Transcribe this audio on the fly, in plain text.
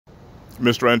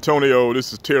Mr. Antonio,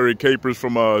 this is Terry Capers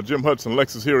from Jim Hudson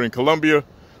LEXUS here in Columbia.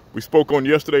 We spoke on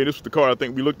yesterday. This was the car I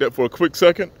think we looked at for a quick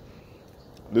second.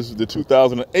 This is the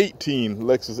 2018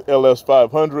 Lexus LS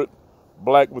 500,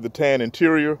 black with a tan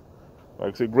interior.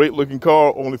 Like I said, great looking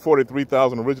car, only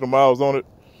 43,000 original miles on it.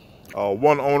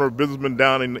 One owner, businessman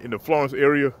down in the Florence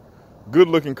area. Good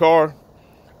looking car.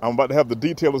 I'm about to have the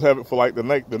detailers have it for like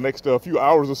the next few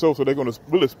hours or so they're going to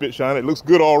really spit shine. It looks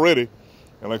good already.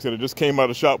 And like I said, it just came out of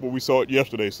the shop where we saw it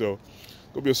yesterday. So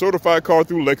it'll be a certified car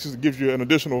through Lexus. It gives you an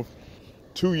additional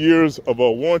 2 years of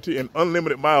warranty and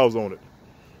unlimited miles on it.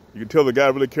 You can tell the guy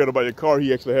really cared about your car.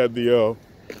 He actually had the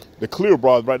clear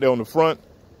bars right there on the front.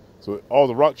 So all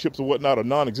the rock chips and whatnot are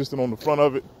non-existent on the front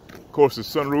of it. Of course, the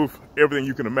sunroof, everything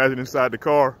you can imagine inside the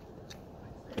car.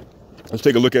 Let's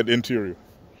take a look at the interior.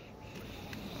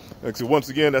 Like I said, once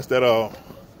again, that's that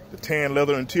the tan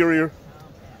leather interior.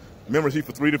 Memory seat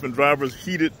for 3 different drivers,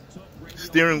 heated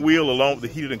steering wheel along with the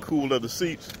heated and cool leather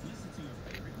seats.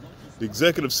 The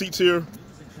executive seats here,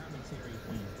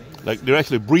 like they're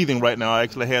actually breathing right now. I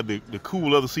actually have the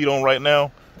cool leather seat on right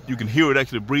now. You can hear it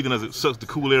actually breathing as it sucks the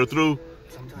cool air through.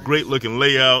 Great looking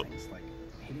layout.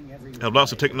 I have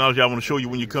lots of technology I want to show you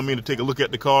when you come in to take a look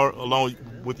at the car along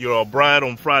with your bride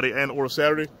on Friday and or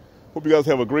Saturday. Hope you guys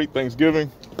have a great Thanksgiving.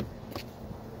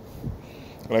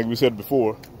 And like we said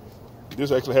before, this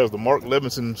actually has the Mark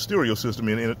Levinson stereo system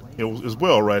in it as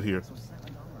well right here.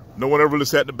 No one ever really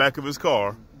sat in the back of his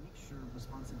car.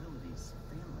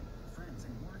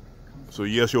 So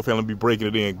yes, your family will be breaking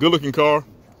it in. Good looking car.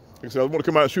 Like I said, I want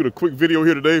to come out and shoot a quick video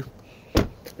here today.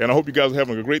 And I hope you guys are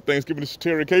having a great Thanksgiving. This is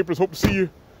Terry Capers. Hope to see you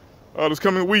this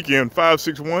coming weekend,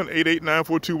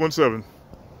 561-889-4217.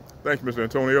 Thank you, Mr.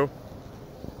 Antonio.